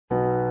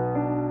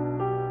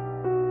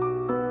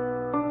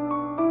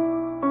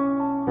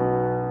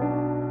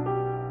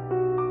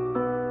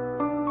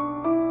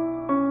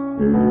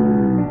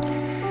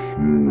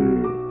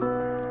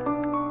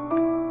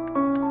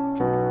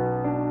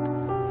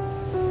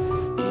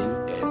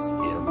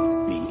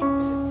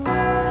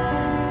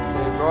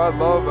I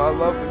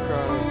love the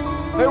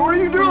crime. Hey, what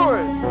are you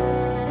doing?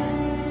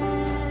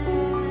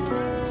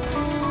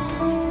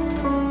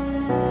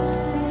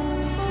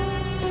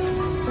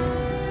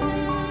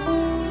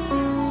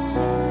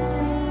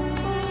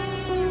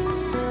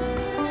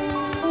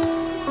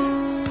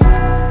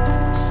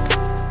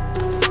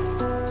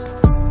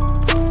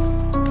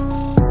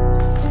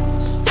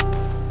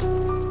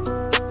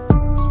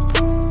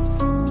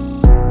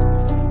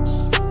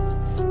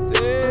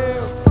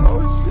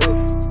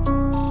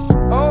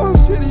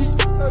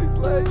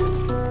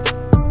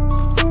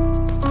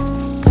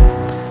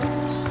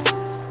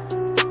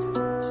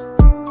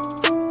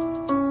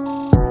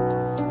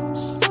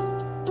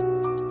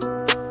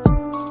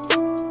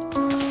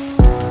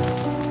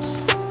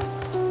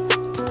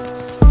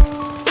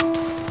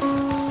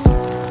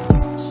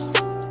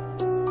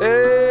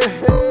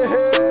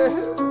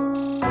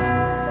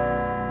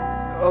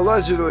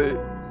 Allegedly.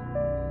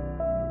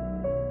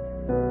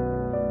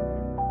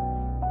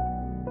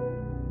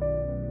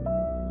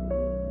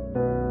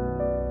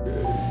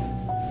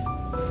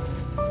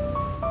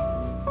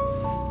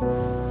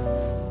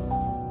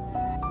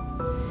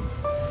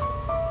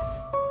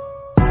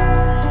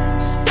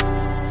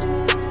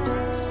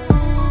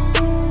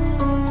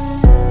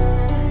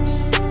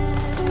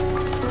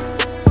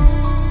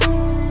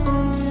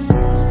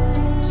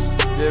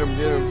 Get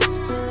him.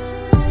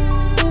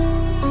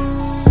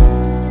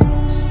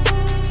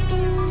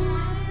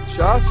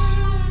 Shots?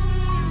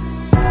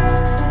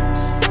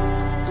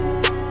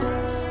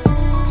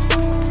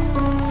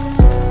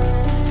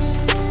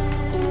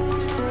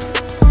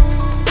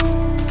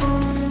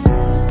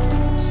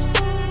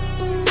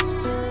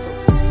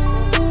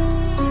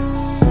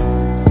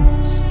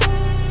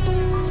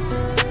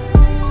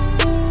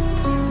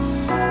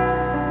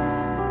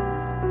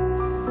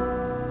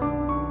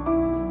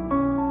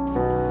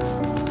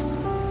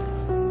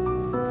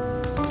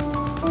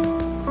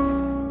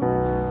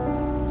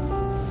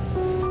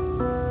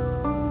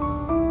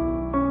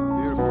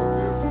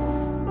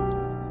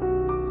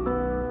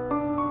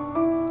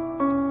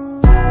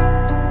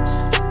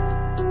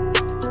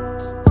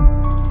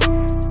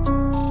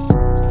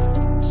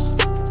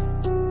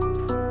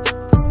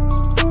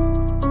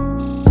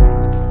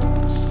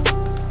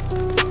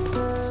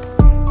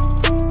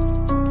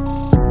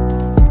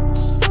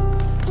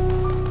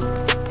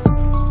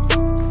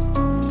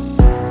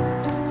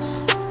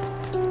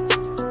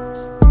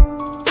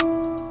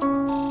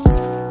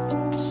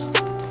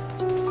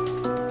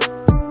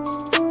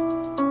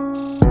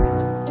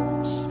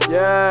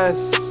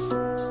 Yes.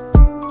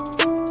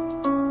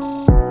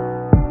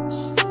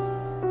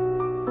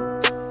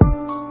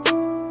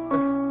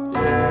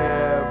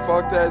 Yeah,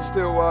 fuck that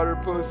Stillwater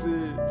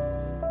pussy.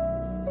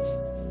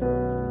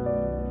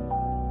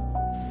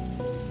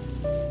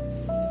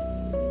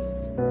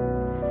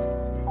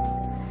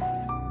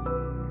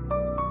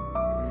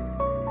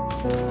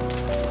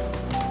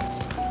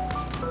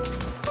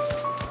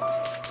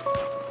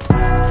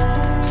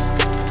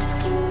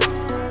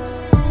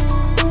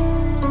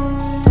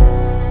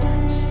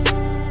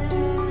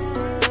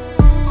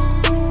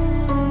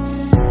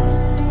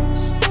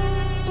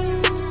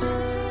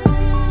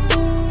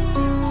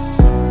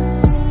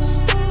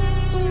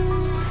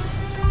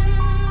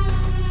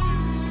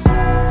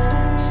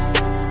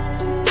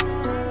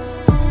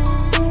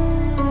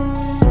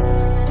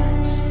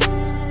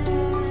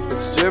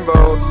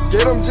 Jimbo,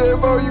 get him,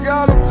 Jimbo, you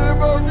got him,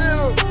 Jimbo, get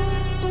him.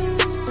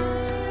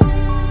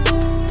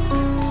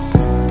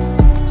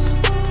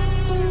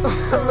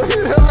 Look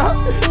at that.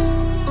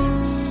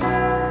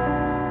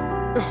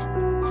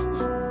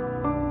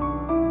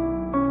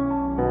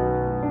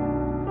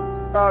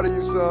 Proud of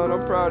you, son.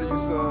 I'm proud of you,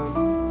 son.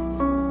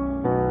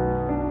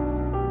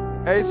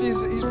 Hey,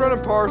 he's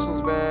running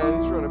parcels,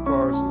 man. He's running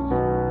parcels.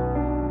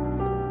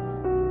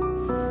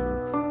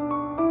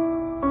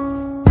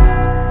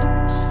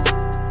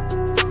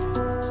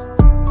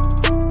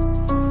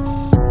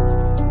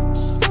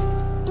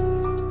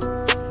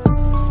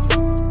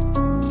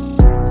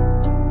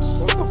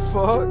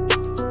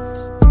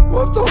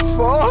 What the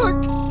fuck?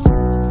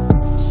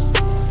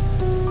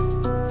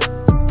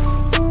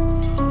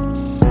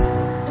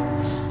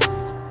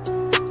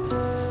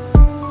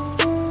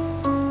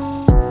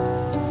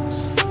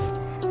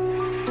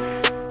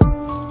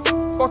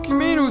 Fuck you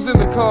mean who's in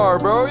the car,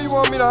 bro? You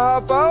want me to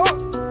hop out?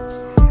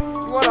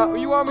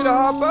 You want me to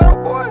hop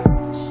out, boy?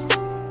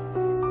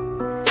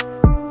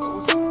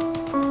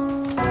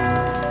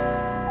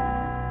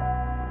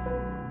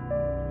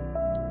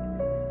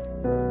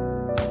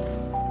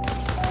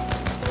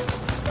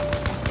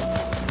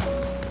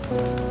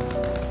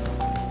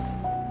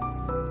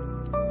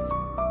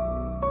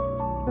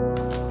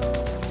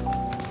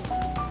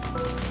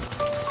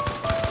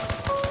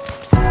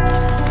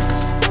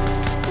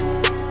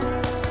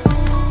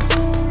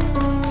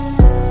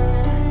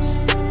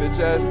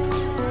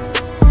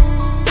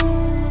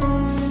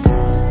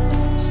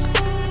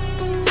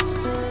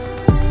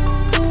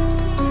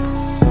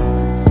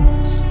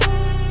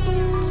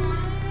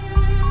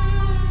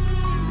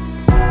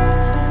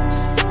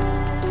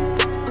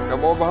 Got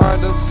more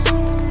behind us.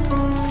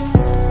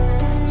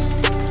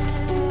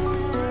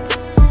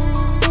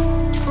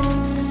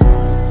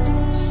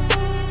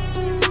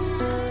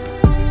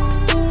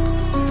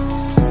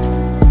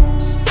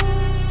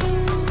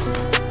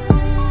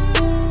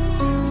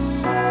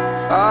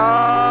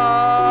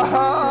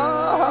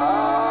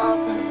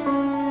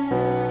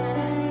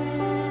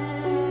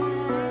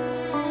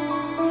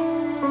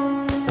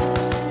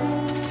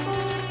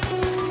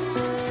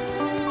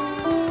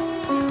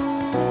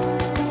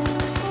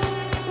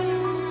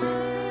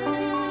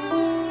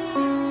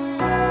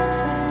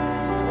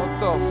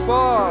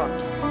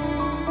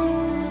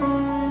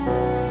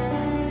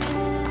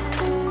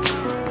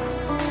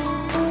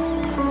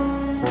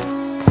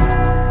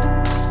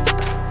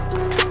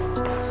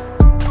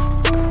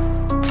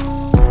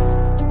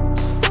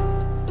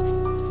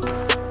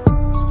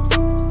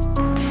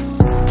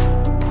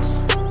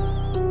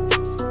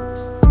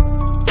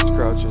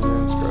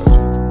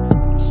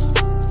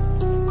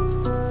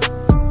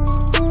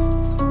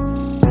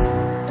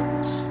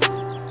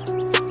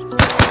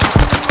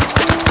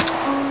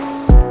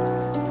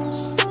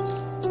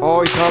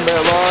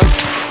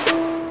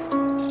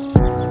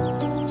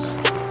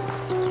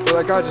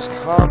 might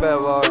just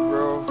combat log,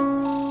 bro.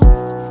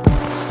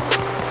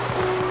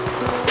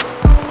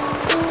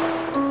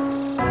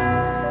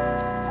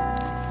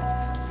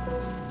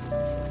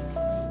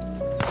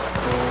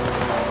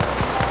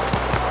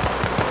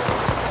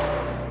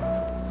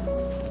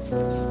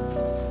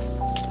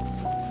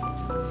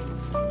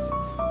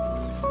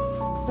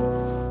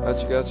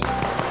 Gotcha.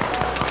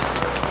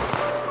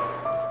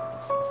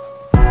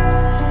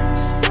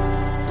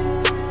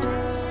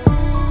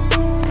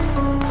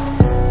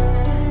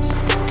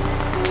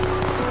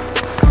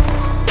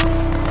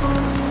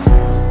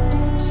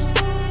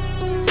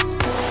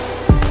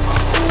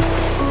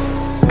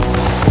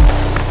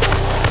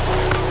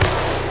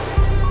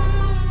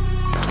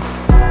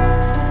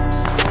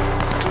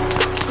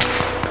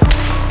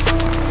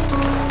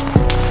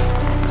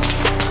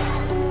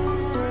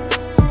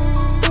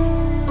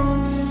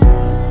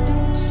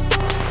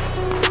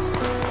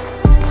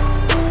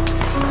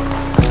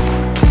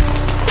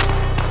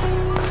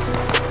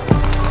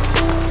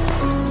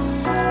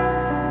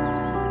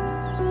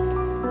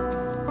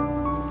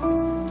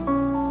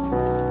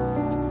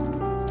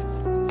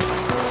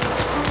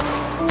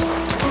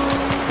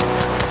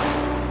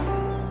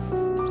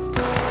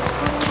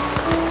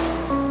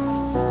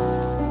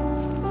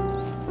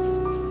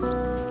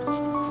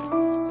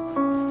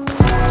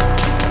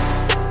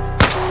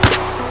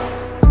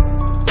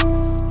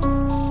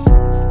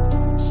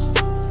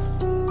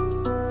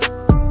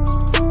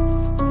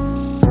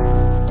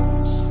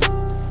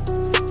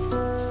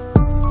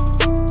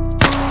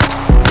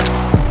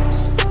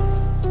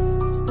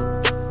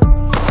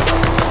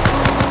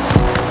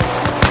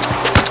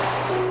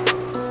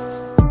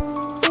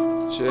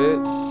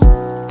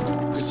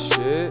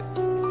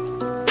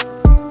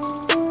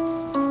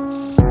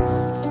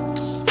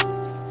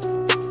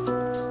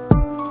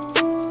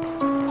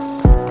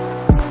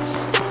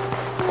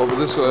 Over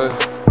this way.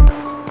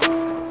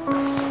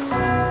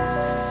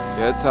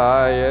 Yeah,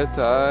 Ty, yeah,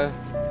 Ty.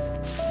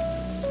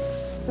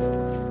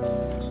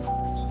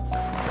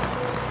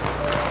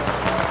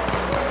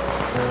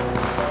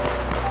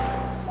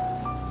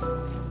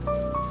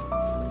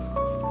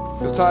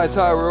 Yo,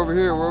 Ty, we're over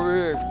here, we're over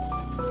here.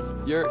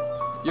 You're.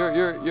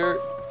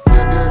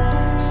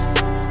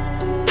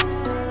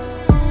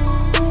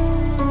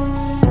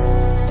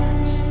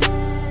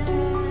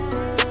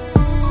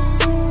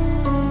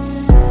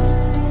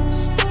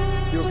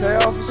 Okay,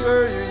 officer,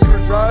 you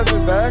were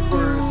driving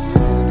backwards. You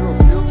need to do a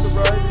field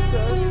sobriety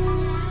test?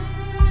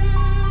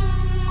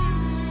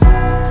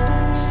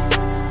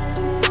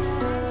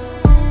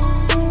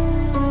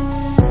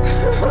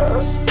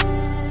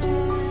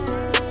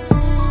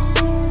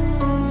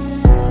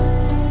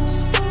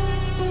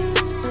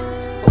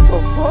 What the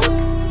fuck?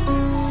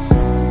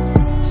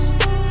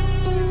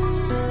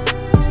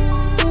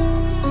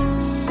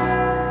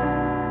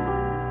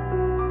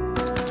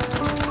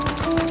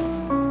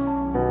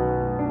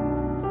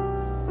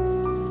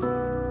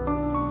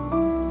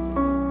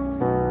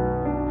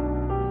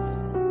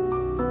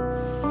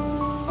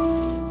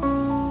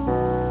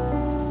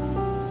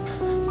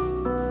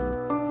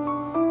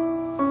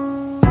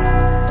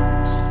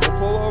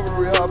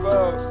 We hop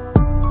out.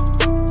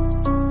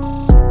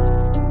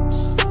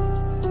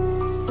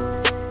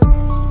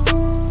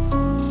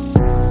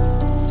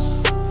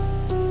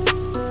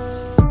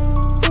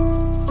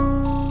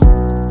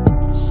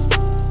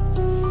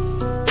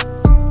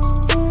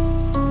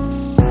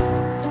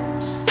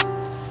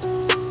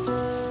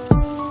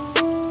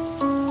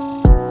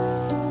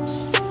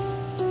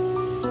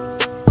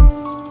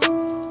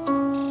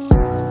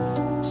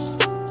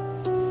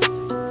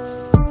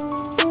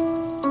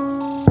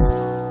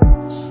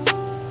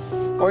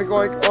 Oink,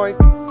 oink, oink.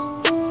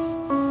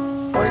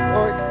 Oink,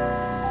 oink.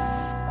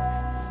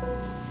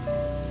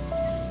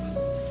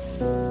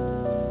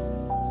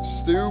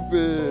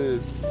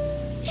 Stupid.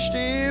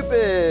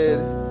 Stupid.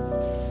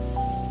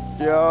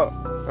 Yeah.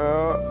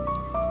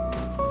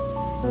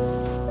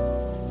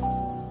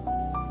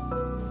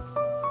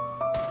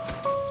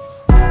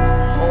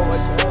 Oh,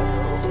 like that.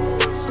 Oh,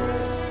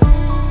 shit.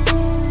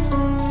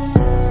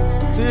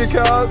 See you,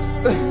 cops.